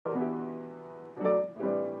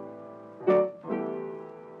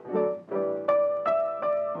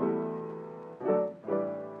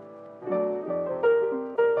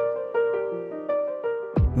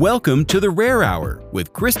Welcome to the Rare Hour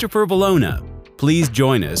with Christopher Valona. Please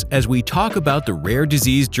join us as we talk about the rare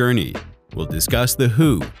disease journey. We'll discuss the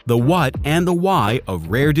who, the what, and the why of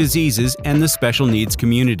rare diseases and the special needs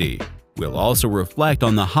community. We'll also reflect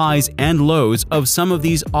on the highs and lows of some of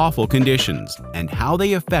these awful conditions and how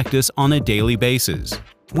they affect us on a daily basis.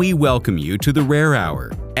 We welcome you to the Rare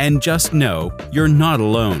Hour, and just know you're not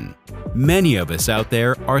alone. Many of us out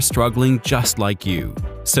there are struggling just like you.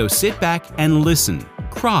 So sit back and listen,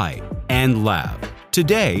 cry, and laugh.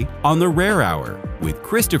 Today on the Rare Hour with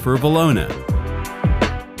Christopher Valona.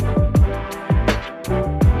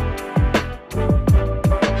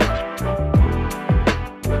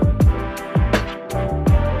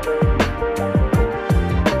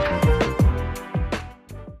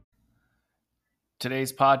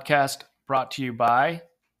 Today's podcast brought to you by...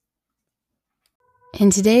 In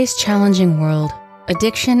today's challenging world,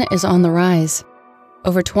 addiction is on the rise.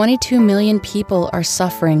 Over 22 million people are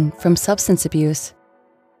suffering from substance abuse.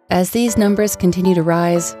 As these numbers continue to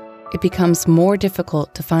rise, it becomes more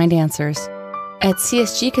difficult to find answers. At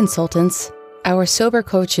CSG Consultants, our sober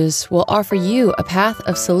coaches will offer you a path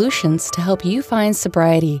of solutions to help you find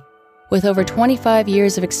sobriety. With over 25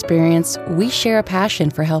 years of experience, we share a passion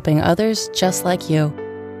for helping others just like you.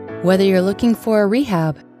 Whether you're looking for a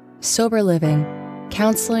rehab, sober living,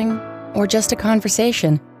 counseling, or just a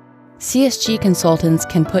conversation, CSG Consultants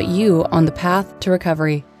can put you on the path to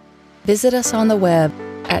recovery. Visit us on the web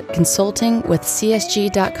at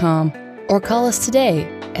consultingwithcsg.com or call us today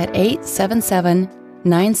at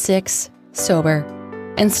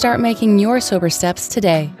 877-96-SOBER and start making your sober steps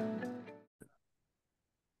today.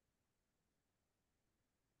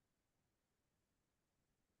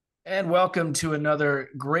 And welcome to another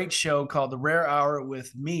great show called The Rare Hour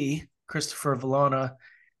with me, Christopher Valona.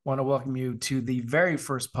 Want to welcome you to the very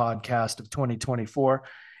first podcast of 2024.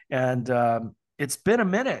 And it's been a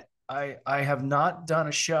minute. I have not done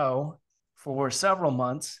a show for several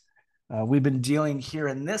months. We've been dealing here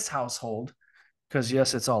in this household, because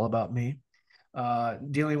yes, it's all about me,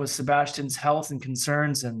 dealing with Sebastian's health and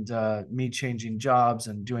concerns and me changing jobs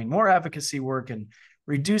and doing more advocacy work and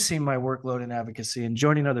reducing my workload in advocacy and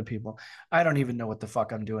joining other people. I don't even know what the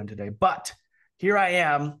fuck I'm doing today, but here I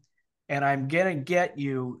am. And I'm going to get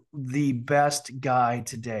you the best guy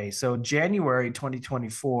today. So January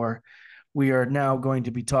 2024, we are now going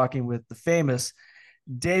to be talking with the famous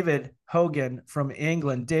David Hogan from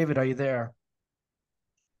England. David, are you there?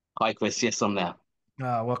 Hi, Chris. Yes, I'm there.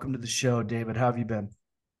 Welcome to the show, David. How have you been?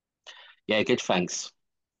 Yeah, good, thanks.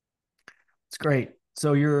 It's great.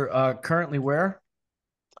 So you're currently where?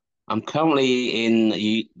 I'm currently in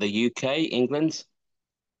the UK, England.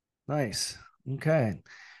 Nice. Okay.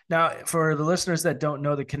 Now, for the listeners that don't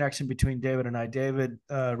know the connection between David and I, David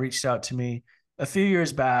reached out to me a few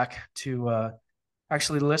years back to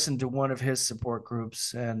actually listen to one of his support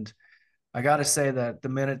groups. And I got to say that the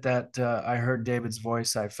minute that I heard David's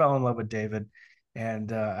voice, I fell in love with David.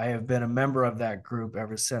 And I have been a member of that group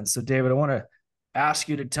ever since. So, David, I want to ask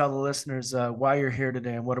you to tell the listeners why you're here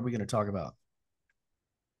today and what are we going to talk about?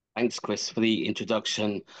 Thanks, Chris, for the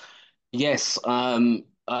introduction. Yes, I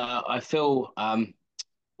feel...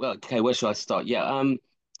 Well, okay, where should I start? Yeah,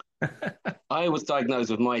 I was diagnosed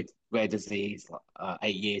with my rare disease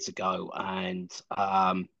 8 years ago, and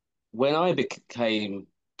when I became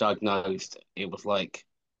diagnosed, it was like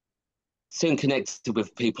soon connected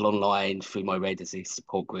with people online through my rare disease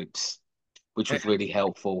support groups, which was really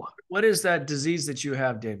helpful. What is that disease that you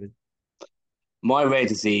have, David? My rare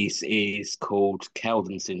disease is called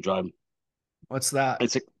Cowden syndrome. What's that?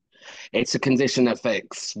 It's a condition that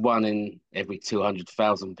affects 1 in every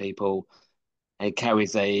 200,000 people and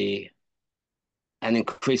carries an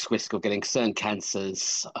increased risk of getting certain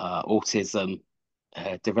cancers, autism,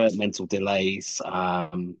 developmental delays,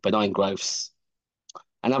 benign growths,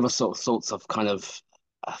 and other sorts of kind of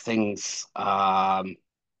things. Yeah,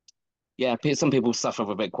 some people suffer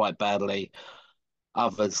with it quite badly,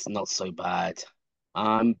 others not so bad.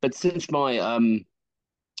 But since my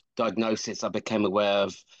diagnosis, I became aware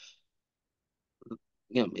of,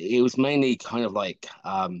 it was mainly kind of like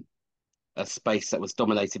a space that was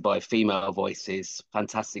dominated by female voices,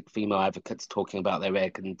 fantastic female advocates talking about their rare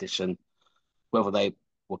condition, whether they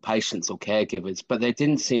were patients or caregivers, but there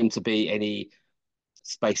didn't seem to be any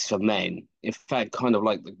space for men. In fact, kind of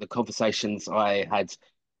like the conversations I had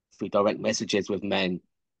through direct messages with men,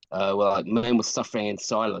 were like men were suffering in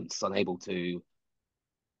silence, unable to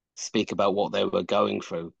speak about what they were going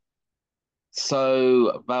through.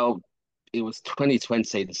 So it was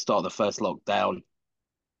 2020, the start of the first lockdown,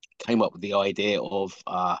 came up with the idea of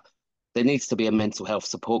there needs to be a mental health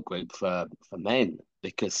support group for men,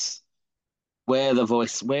 because where's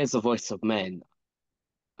the voice of men?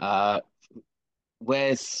 Uh,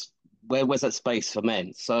 where's where's that space for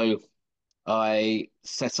men? So I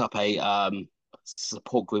set up a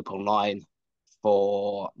support group online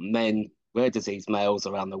for men, rare disease males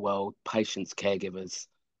around the world, patients, caregivers,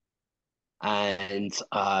 and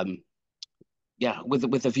yeah,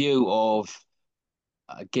 with the view of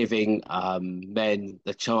giving men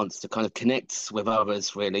the chance to kind of connect with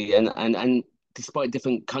others, really, and despite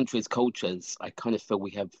different countries' cultures, I kind of feel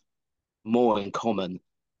we have more in common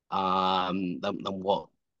than what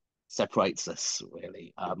separates us,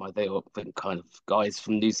 really. I think kind of guys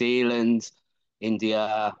from New Zealand,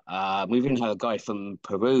 India. We even had a guy from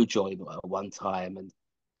Peru join at one time,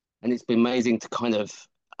 and it's been amazing to kind of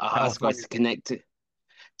us guys California.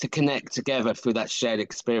 to connect together through that shared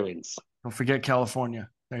experience. Don't forget California.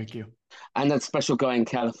 Thank you. And that special guy in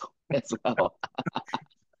California as well.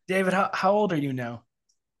 David, how old are you now?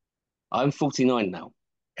 I'm 49 now.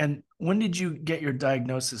 And when did you get your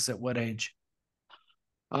diagnosis? At what age?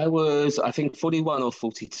 I was, I think, 41 or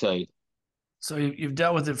 42. So you've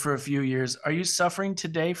dealt with it for a few years. Are you suffering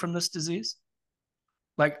today from this disease?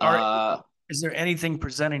 Like, Uh, is there anything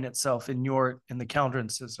presenting itself in the Caldron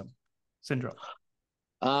syndrome?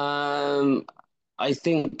 um, I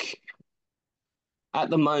think at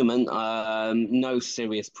the moment, no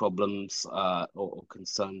serious problems or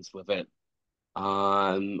concerns with it.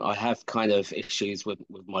 I have kind of issues with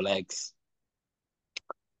my legs.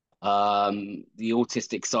 The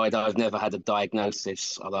autistic side, I've never had a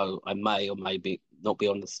diagnosis, although I may or maybe not be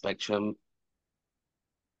on the spectrum.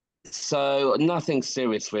 So nothing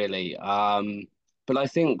serious really. But I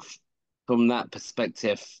think from that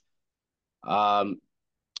perspective, um,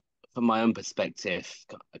 from my own perspective,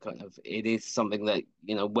 kind of it is something that,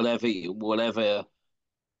 whatever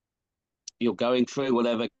you're going through,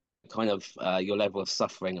 whatever kind of your level of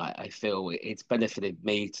suffering, I feel it's benefited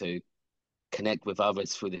me to connect with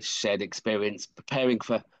others through this shared experience, preparing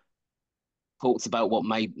for thoughts about what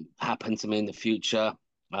may happen to me in the future.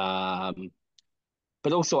 Um,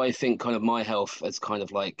 but also I think kind of my health has kind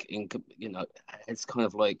of like it's kind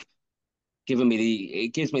of like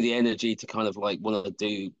it gives me the energy to kind of like want to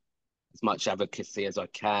do as much advocacy as I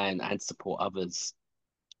can and support others.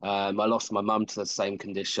 I lost my mum to the same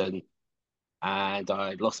condition, and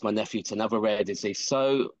I lost my nephew to another rare disease.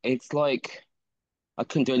 So it's like I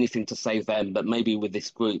couldn't do anything to save them, but maybe with this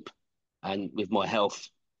group and with my health,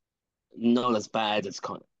 not as bad as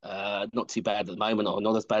not too bad at the moment, or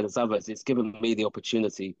not as bad as others. It's given me the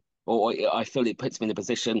opportunity, or I feel it puts me in a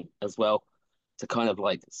position as well to kind of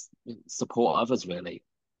like support others, really,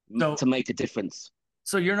 So to make a difference.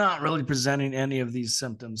 so you're not really presenting any of these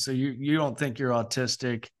symptoms. So you don't think you're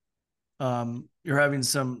autistic. You're having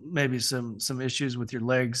maybe some issues with your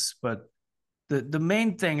legs, but the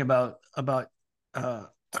main thing uh,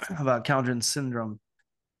 about Cowden syndrome,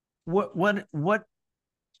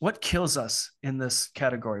 what kills us in this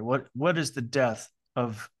category? What is the death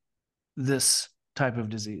of this type of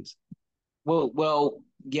disease?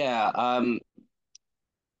 Yeah.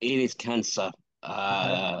 It is cancer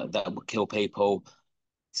Okay. that will kill people.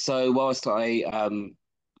 So whilst I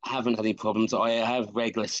haven't had any problems, I have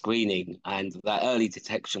regular screening, and that early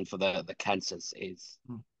detection for the cancers is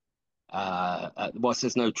Hmm. whilst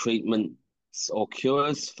there's no treatments or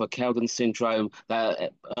cures for Cowden syndrome,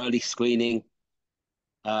 that early screening,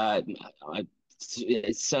 uh, I,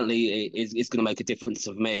 it certainly is going to make a difference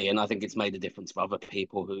of me, and I think it's made a difference for other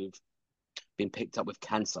people who've been picked up with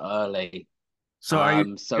cancer early. So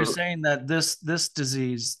you're So saying that this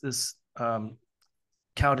disease, this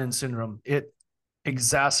Cowden syndrome, it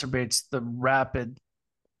exacerbates the rapid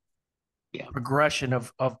yeah, progression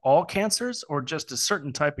of all cancers or just a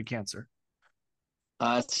certain type of cancer?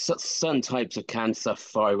 certain types of cancer,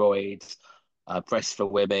 thyroid, breast for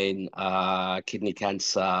women, kidney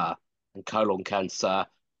cancer, and colon cancer.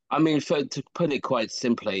 I mean, to put it quite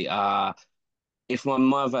simply, if my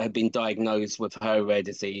mother had been diagnosed with her rare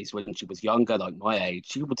disease when she was younger, like my age,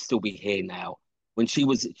 she would still be here now.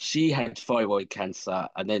 She had thyroid cancer,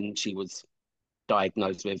 and then she was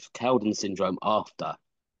diagnosed with Cowden syndrome after.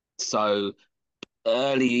 So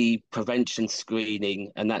early prevention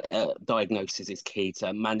screening and that diagnosis is key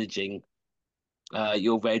to managing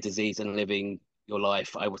your rare disease and living your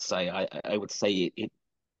life. I would say it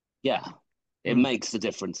yeah, it Hmm. makes the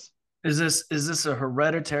difference. Is this a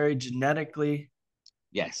hereditary genetically?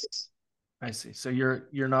 Yes. I see. So you're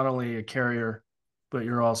not only a carrier, but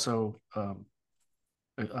you're also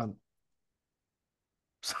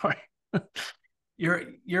sorry.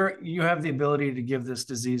 You have the ability to give this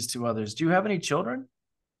disease to others. Do you have any children?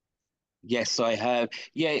 Yes, I have.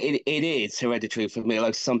 Yeah, it is hereditary for me.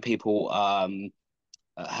 Like some people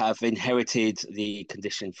have inherited the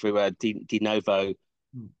condition through a de novo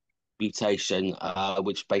Hmm. mutation,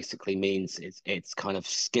 which basically means it's kind of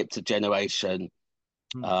skipped a generation.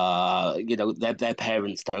 Hmm. Their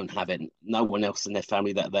parents don't have it. No one else in their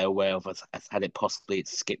family that they're aware of has had it. Possibly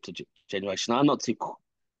it's skipped a generation. I'm not too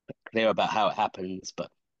clear about how it happens,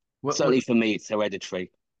 but What certainly for me, it's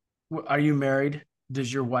hereditary. are you married?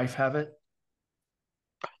 Does your wife have it?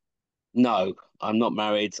 No, I'm not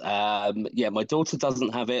married. Yeah, my daughter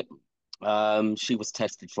doesn't have it. She was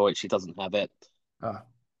tested for it. She doesn't have it. Ah,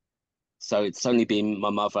 So it's only been my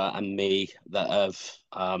mother and me that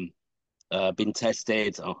have been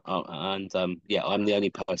tested, and yeah, I'm the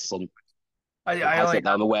only person I, who I has only it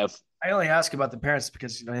that I'm aware of. I only ask about the parents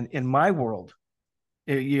because in my world,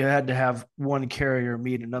 you had to have one carrier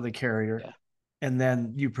meet another carrier, Yeah, and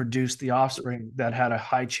then you produce the offspring that had a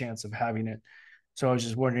high chance of having it. So I was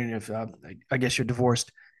just wondering if I guess you're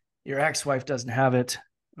divorced. Your ex-wife doesn't have it.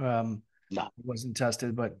 Um, no, wasn't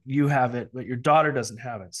tested, but you have it, but your daughter doesn't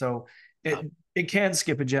have it. So no, it can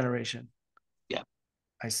skip a generation. yeah,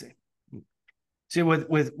 I see. See,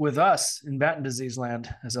 with us in Batten disease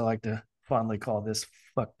land, as I like to fondly call this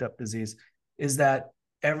fucked up disease, is that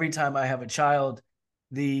every time I have a child,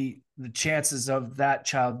 the chances of that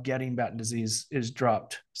child getting Batten disease is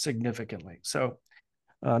dropped significantly. So,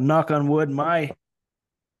 knock on wood, my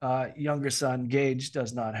younger son Gage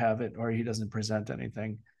does not have it, or he doesn't present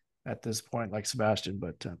anything at this point, like Sebastian.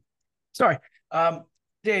 But sorry, um,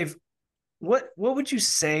 Dave, what would you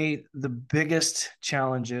say the biggest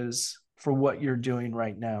challenge is for what you're doing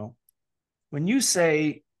right now? When you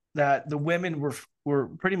say that the women were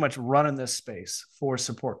pretty much running this space for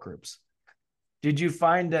support groups, did you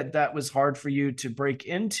find that that was hard for you to break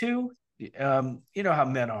into? You know how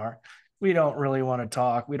men are. We don't really want to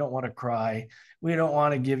talk. We don't want to cry. We don't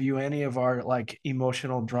want to give you any of our like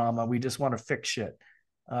emotional drama. We just want to fix shit.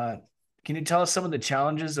 Uh, can you tell us some of the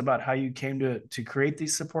challenges about how you came to create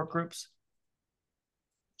these support groups?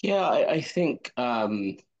 yeah. I think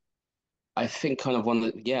kind of one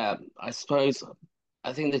that yeah. I suppose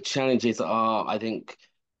I think the challenges are I think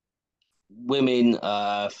women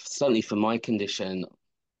certainly for my condition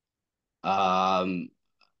um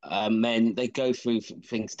men they go through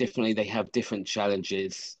things differently. They have different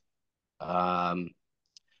challenges um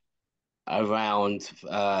around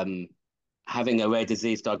having a rare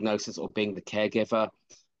disease diagnosis or being the caregiver.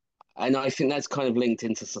 And I think that's kind of linked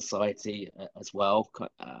into society as well.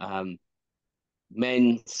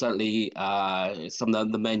 Men, certainly, some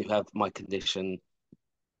of the men who have my condition,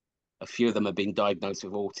 a few of them have been diagnosed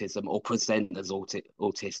with autism or present as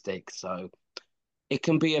autistic. So it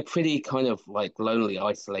can be a pretty kind of like lonely,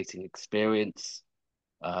 isolating experience,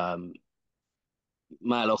 um,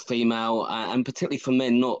 male or female, and particularly for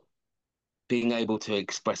men not being able to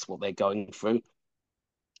express what they're going through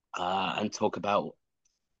and talk about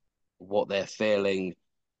what they're feeling.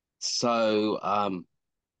 So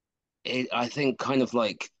I think kind of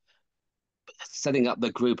like setting up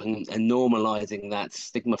the group and normalizing that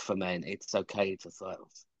stigma for men. It's okay to sort of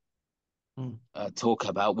Mm. talk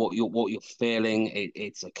about what you're feeling.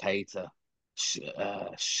 It's okay to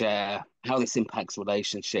share how this impacts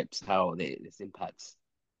relationships, how this impacts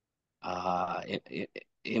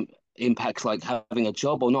impacts like having a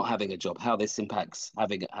job or not having a job, how this impacts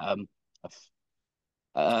having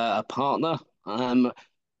a partner.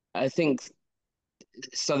 I think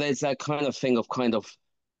so. There's that kind of thing of kind of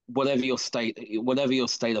whatever your state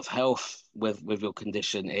of health with your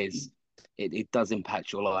condition is, it does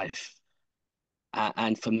impact your life.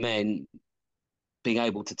 And for men, being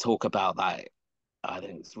able to talk about that, I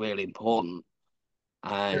think it's really important.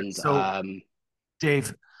 And So,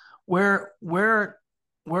 Dave, where where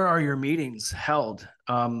where are your meetings held?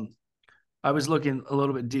 I was looking a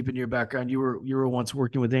little bit deep in your background. You were once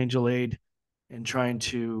working with Angel Aid and trying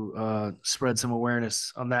to spread some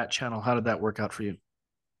awareness on that channel. How did that work out for you?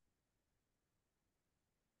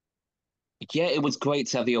 yeah, it was great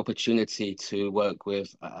to have the opportunity to work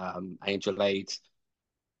with Angel Aid.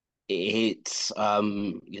 It's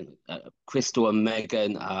Crystal and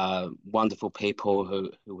Megan, wonderful people who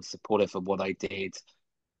were supportive of what I did.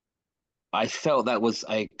 I felt that was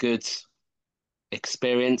a good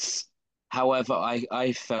experience. However,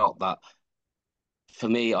 I felt that for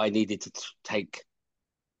me, I needed to take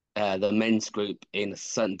the men's group in a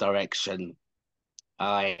certain direction.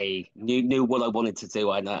 I knew what I wanted to do.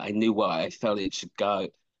 I knew what I felt it should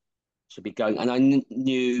be going, and I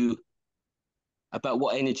knew about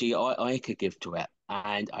what energy I could give to it.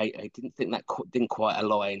 And I didn't think that didn't quite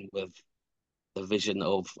align with the vision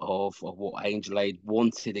of what Angel Aid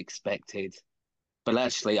wanted, expected. But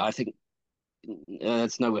actually, I think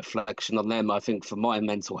there's no reflection on them. I think for my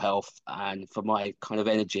mental health and for my kind of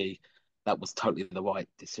energy, that was totally the right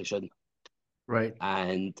decision. Right.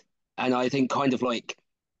 And I think kind of like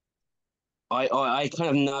I kind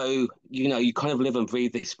of know, you kind of live and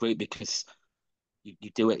breathe this group because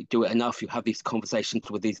you do it enough. You have these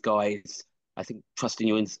conversations with these guys. I think trusting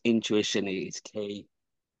your intuition is key.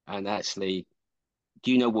 And actually,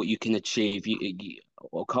 do you know what you can achieve,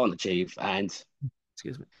 or can't achieve? And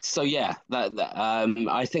Excuse me. so yeah,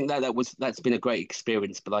 I think that's been a great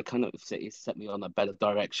experience. But I kind of it set me on a better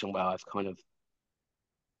direction where I've kind of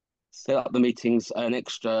set up the meetings an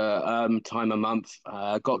extra time a month.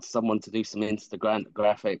 Got someone to do some Instagram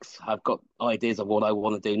graphics. I've got ideas of what I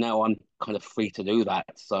want to do now. I'm kind of free to do that.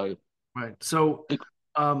 So Right. So,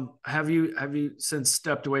 have you since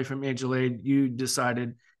stepped away from Angel Aid, you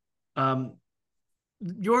decided um,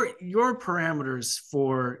 your parameters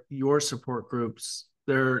for your support groups,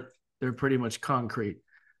 they're pretty much concrete,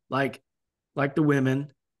 like the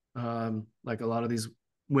women, like a lot of these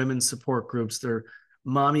women's support groups, they're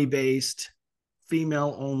mommy based,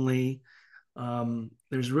 female only.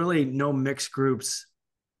 There's really no mixed groups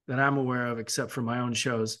that I'm aware of except for my own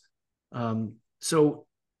shows. So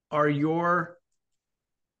are your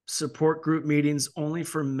support group meetings only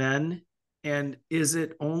for men? And is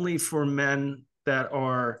it only for men that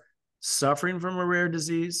are suffering from a rare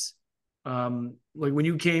disease? Like when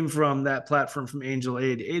you came from that platform from Angel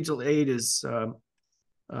Aid is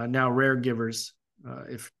now Rare Givers.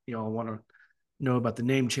 If you all want to know about the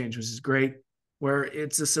name change, which is great, where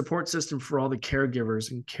it's a support system for all the caregivers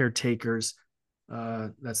and caretakers.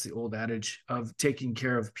 That's the old adage of taking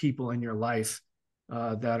care of people in your life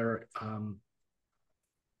that are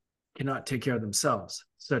cannot take care of themselves,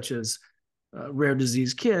 such as rare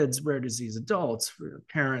disease kids, rare disease adults,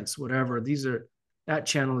 parents, whatever. That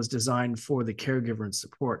channel is designed for the caregiver and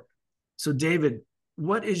support. So, David,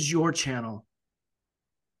 what is your channel?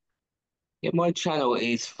 yeah, my channel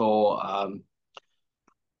is for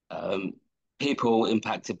um, people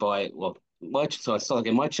impacted by my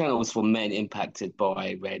channel is for men impacted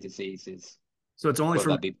by rare diseases. So it's only Whether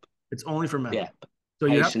for that be it's only for men. yeah, So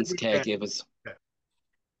you have to patients, be caregivers. okay.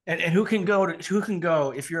 And who can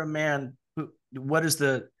go if you're a man? What is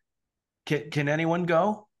the can anyone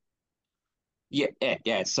go?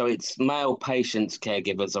 Yeah. So it's male patients,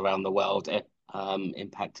 caregivers around the world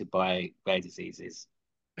impacted by rare diseases.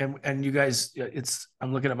 And you guys,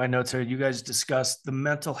 I'm looking at my notes here. You guys discussed the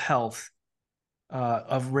mental health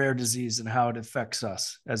of rare disease and how it affects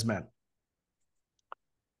us as men.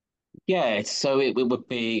 Yeah, so it would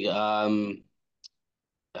be some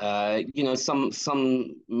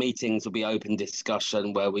meetings will be open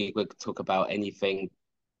discussion where we would talk about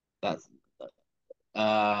that's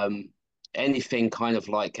um anything kind of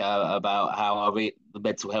like about how the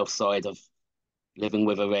mental health side of living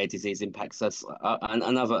with a rare disease impacts us. And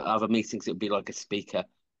other meetings, it would be like a speaker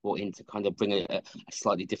brought in to kind of bring a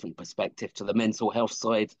slightly different perspective to the mental health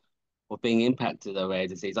side of being impacted by a rare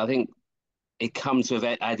disease. I think it comes with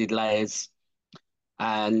added layers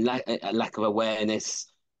and a lack of awareness.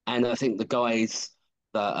 And I think the guys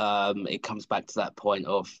that it comes back to that point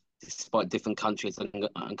of, despite different countries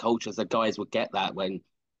and cultures, the guys would get that when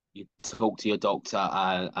you talk to your doctor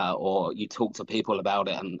or you talk to people about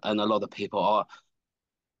it, and a lot of people are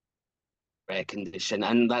rare condition,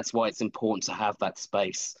 and that's why it's important to have that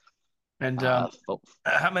space. And how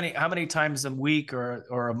many times a week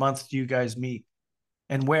or a month do you guys meet,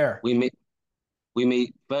 and where? We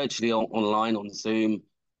meet virtually online on Zoom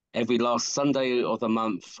every last Sunday of the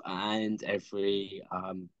month and every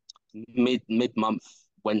mid month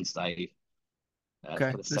Wednesday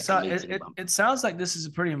Okay, for the second meeting. It sounds like this is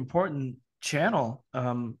a pretty important channel.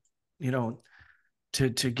 To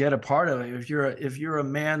get a part of it. If you're a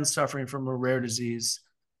man suffering from a rare disease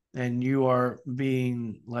and you are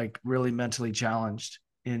being like really mentally challenged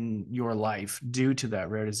in your life due to that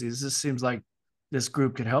rare disease, this seems like this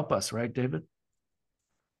group could help us, right, David?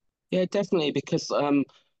 Yeah, definitely, because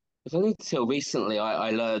it's only until recently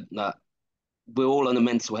I learned that we're all on a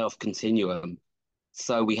mental health continuum.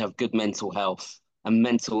 So we have good mental health and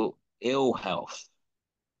mental ill health.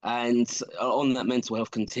 And on that mental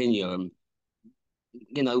health continuum,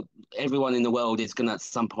 everyone in the world is going to at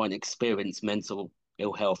some point experience mental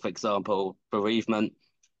ill health, for example, bereavement.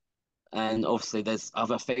 And obviously, there's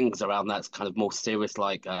other things around that's kind of more serious,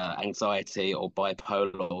 like anxiety or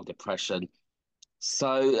bipolar or depression.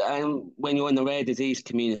 So, when you're in the rare disease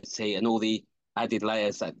community and all the added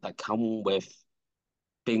layers that come with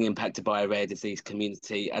being impacted by a rare disease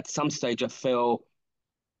community, at some stage, I feel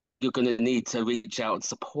you're going to need to reach out and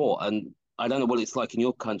support. And I don't know what it's like in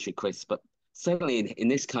your country, Chris, but certainly in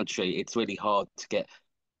this country, it's really hard to get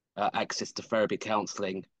access to therapy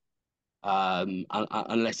counselling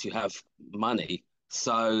unless you have money.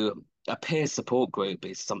 So a peer support group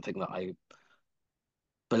is something that I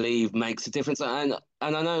believe makes a difference. And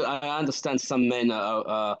I understand some men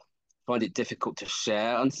find it difficult to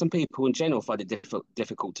share, and some people in general find it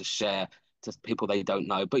difficult to share to people they don't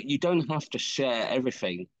know. But you don't have to share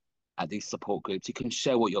everything at these support groups. You can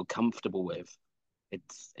share what you're comfortable with.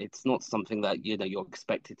 It's not something that you're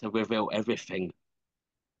expected to reveal everything.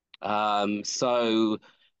 So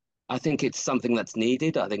I think it's something that's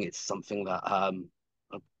needed. I think it's something that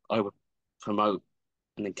I would promote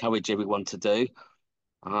and encourage everyone to do.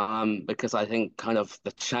 Because I think kind of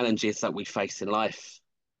the challenges that we face in life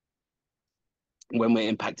when we're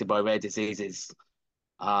impacted by rare diseases,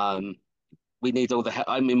 we need all the help.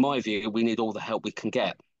 I mean, in my view, we need all the help we can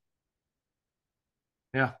get.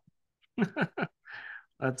 Yeah.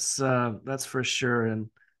 That's for sure. And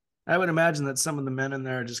I would imagine that some of the men in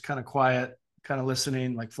there are just kind of quiet, kind of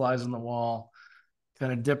listening like flies on the wall,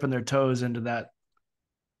 kind of dipping their toes into that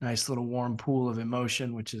nice little warm pool of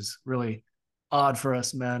emotion, which is really odd for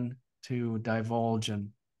us men to divulge. And,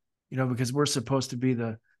 because we're supposed to be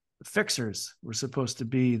the fixers, we're supposed to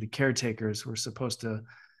be the caretakers, we're supposed to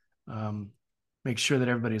make sure that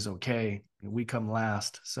everybody's okay. We come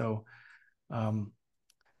last. So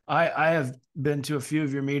I have been to a few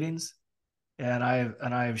of your meetings, and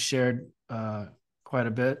I've shared quite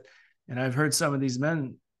a bit, and I've heard some of these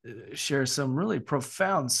men share some really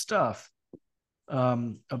profound stuff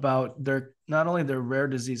about their not only their rare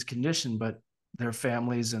disease condition, but their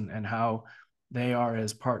families and how they are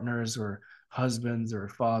as partners or husbands or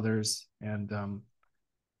fathers. And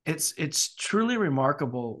it's truly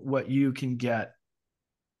remarkable what you can get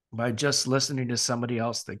by just listening to somebody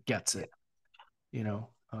else that gets it.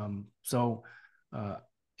 So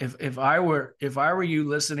if I were you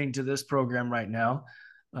listening to this program right now,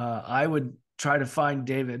 I would try to find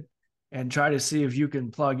David and try to see if you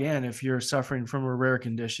can plug in if you're suffering from a rare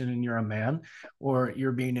condition and you're a man, or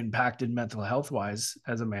you're being impacted mental health wise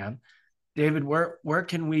as a man. David, where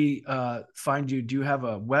can we find you? Do you have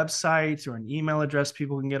a website or an email address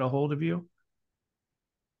people can get a hold of you?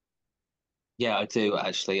 Yeah, I do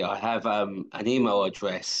actually. I have an email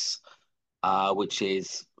address, which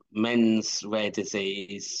is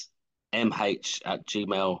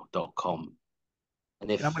mensrarediseasemh@gmail.com.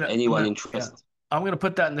 And And if anyone yeah, interested, I'm gonna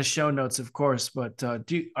put that in the show notes, of course. But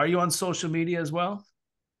are you on social media as well?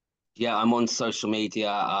 yeah, I'm on social media,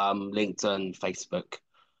 LinkedIn, Facebook,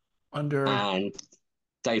 Under and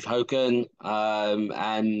Dave Hogan,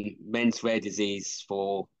 and Men's Rare Disease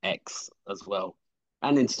for X as well,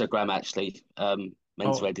 and Instagram actually,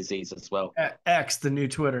 Men's oh Rare Disease as well. X, the new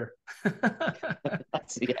Twitter.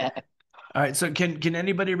 Yeah. All right. So can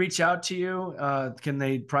anybody reach out to you? Can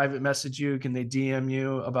they private message you? Can they DM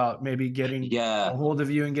you about maybe getting Yeah, a hold of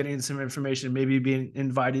you and getting some information, maybe being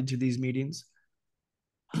invited to these meetings?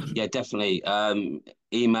 yeah, definitely.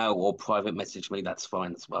 Email or private message me, that's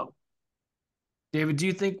fine as well. David, do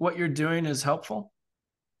you think what you're doing is helpful?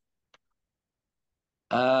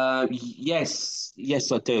 Yes,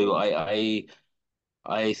 I do.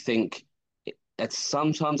 I think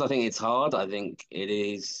sometimes I think it's hard. I think it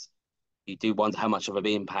is. You do wonder how much of an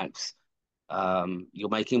impact you're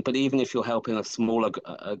making. But even if you're helping a smaller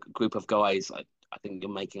a group of guys, I think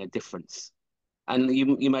you're making a difference. And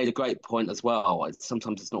you made a great point as well.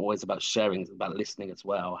 Sometimes it's not always about sharing; it's about listening as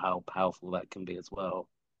well. How powerful that can be as well.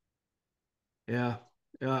 Yeah.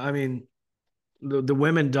 Yeah. I mean, the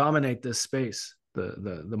women dominate this space.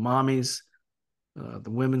 The mommies,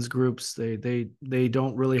 the women's groups, they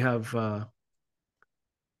don't really have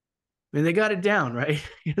I mean, they got it down, right?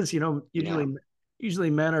 Because Yeah, usually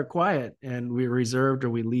men are quiet and we're reserved or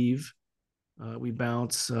we leave, we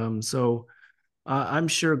bounce. So I'm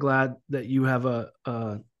sure glad that you have a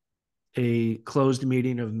closed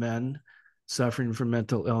meeting of men suffering from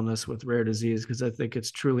mental illness with rare disease, because I think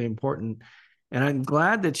it's truly important. And I'm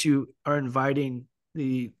glad that you are inviting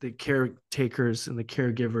the caretakers and the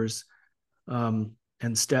caregivers and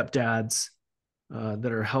stepdads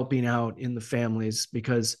that are helping out in the families,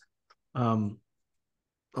 because um,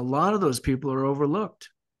 a lot of those people are overlooked,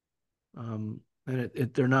 and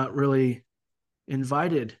they're not really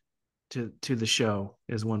invited to the show,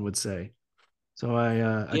 as one would say. So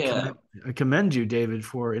yeah, I commend you, David,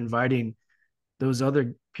 for inviting those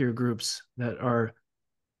other peer groups that are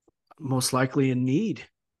most likely in need,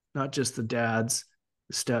 not just the dads,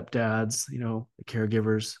 the stepdads, the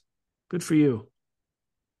caregivers. Good for you.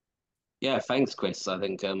 Yeah, thanks, Chris. I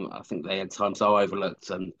think they at times are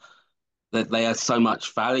overlooked, and that they are so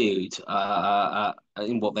much valued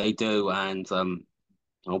in what they do, and I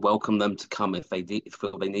welcome them to come if they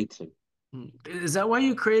feel they need to. Is that why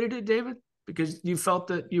you created it, David? Because you felt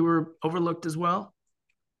that you were overlooked as well?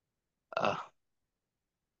 Uh,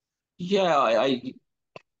 yeah,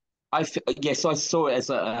 yes, I saw it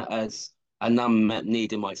as an unmet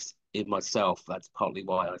need in myself. That's partly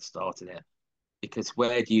why I started it. Because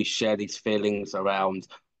where do you share these feelings around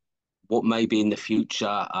what may be in the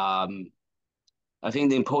future? I think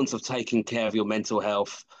the importance of taking care of your mental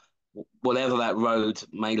health, whatever that road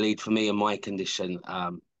may lead for me and my condition, I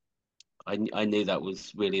knew that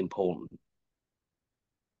was really important.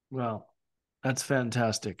 Well, that's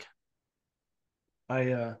fantastic.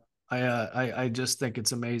 I just think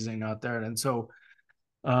it's amazing out there. And so,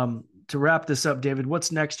 to wrap this up, David,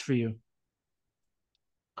 what's next for you?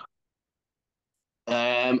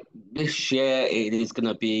 This year it is going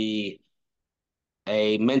to be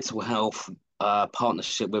a mental health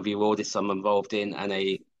partnership with Eurodis I'm involved in, and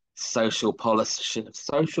a social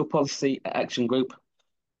policy action group,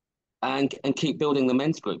 and keep building the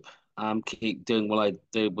men's group. Keep doing what I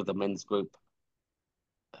do with the men's group.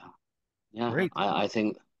 Yeah, Great. I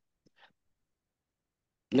think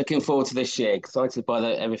looking forward to this year. Excited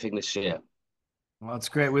by everything this year. Well, it's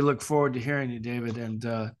great. We look forward to hearing you, David. And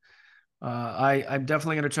I'm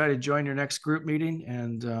definitely going to try to join your next group meeting.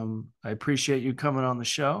 And I appreciate you coming on the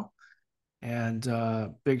show. And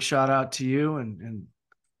big shout out to you and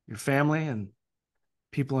your family and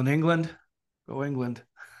people in England. Go England.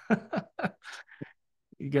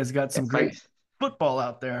 You guys got some great football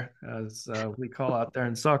out there, as we call out there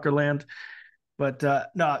in soccer land. But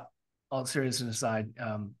not all seriousness aside,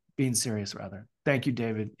 being serious rather. Thank you,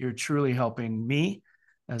 David. You're truly helping me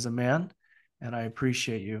as a man, and I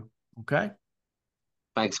appreciate you. Okay?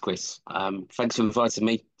 Thanks, Chris. Thanks for inviting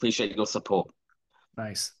me. Appreciate your support.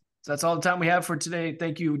 Nice. So that's all the time we have for today.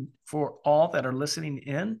 Thank you for all that are listening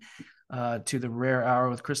in to the Rare Hour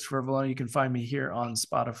with Christopher Valona. You can find me here on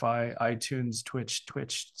Spotify, iTunes, Twitch,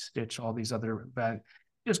 Stitch, all these other.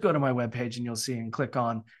 Just go to my webpage and you'll see and click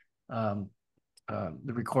on the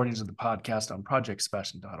recordings of the podcast on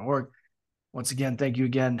projectsebastian.org. Once again, thank you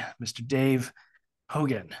again, Mr. Dave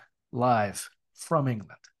Hogan, live from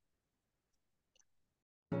England.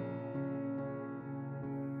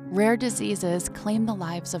 Rare diseases claim the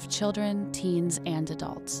lives of children, teens, and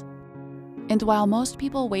adults. And while most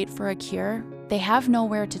people wait for a cure, they have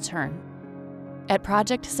nowhere to turn. At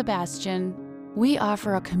Project Sebastian, we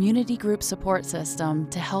offer a community group support system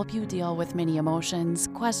to help you deal with many emotions,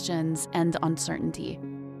 questions, and uncertainty.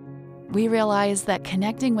 We realize that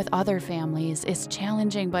connecting with other families is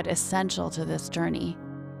challenging but essential to this journey.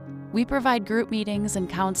 We provide group meetings and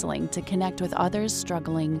counseling to connect with others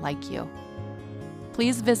struggling like you.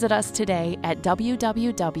 Please visit us today at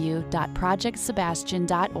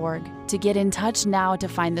www.projectsebastian.org to get in touch now to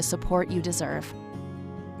find the support you deserve.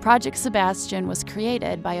 Project Sebastian was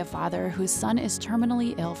created by a father whose son is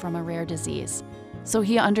terminally ill from a rare disease, so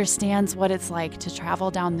he understands what it's like to travel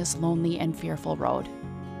down this lonely and fearful road.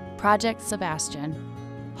 Project Sebastian.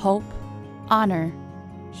 Hope, honor,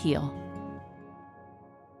 heal.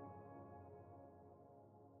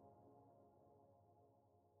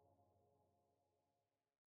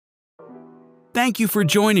 Thank you for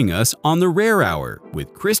joining us on the Rare Hour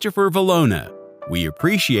with Christopher Valona. We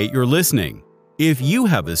appreciate your listening. If you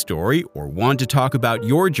have a story or want to talk about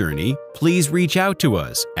your journey, please reach out to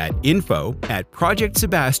us at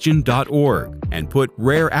info@projectsebastian.org and put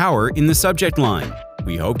Rare Hour in the subject line.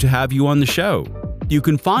 We hope to have you on the show. You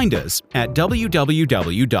can find us at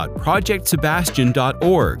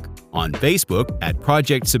www.projectsebastian.org, on Facebook at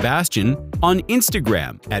Project Sebastian, on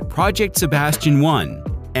Instagram at Project Sebastian1,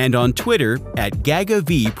 and on Twitter at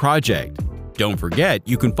GagaV Project. Don't forget,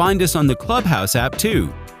 you can find us on the Clubhouse app too.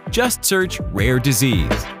 Just search Rare Disease.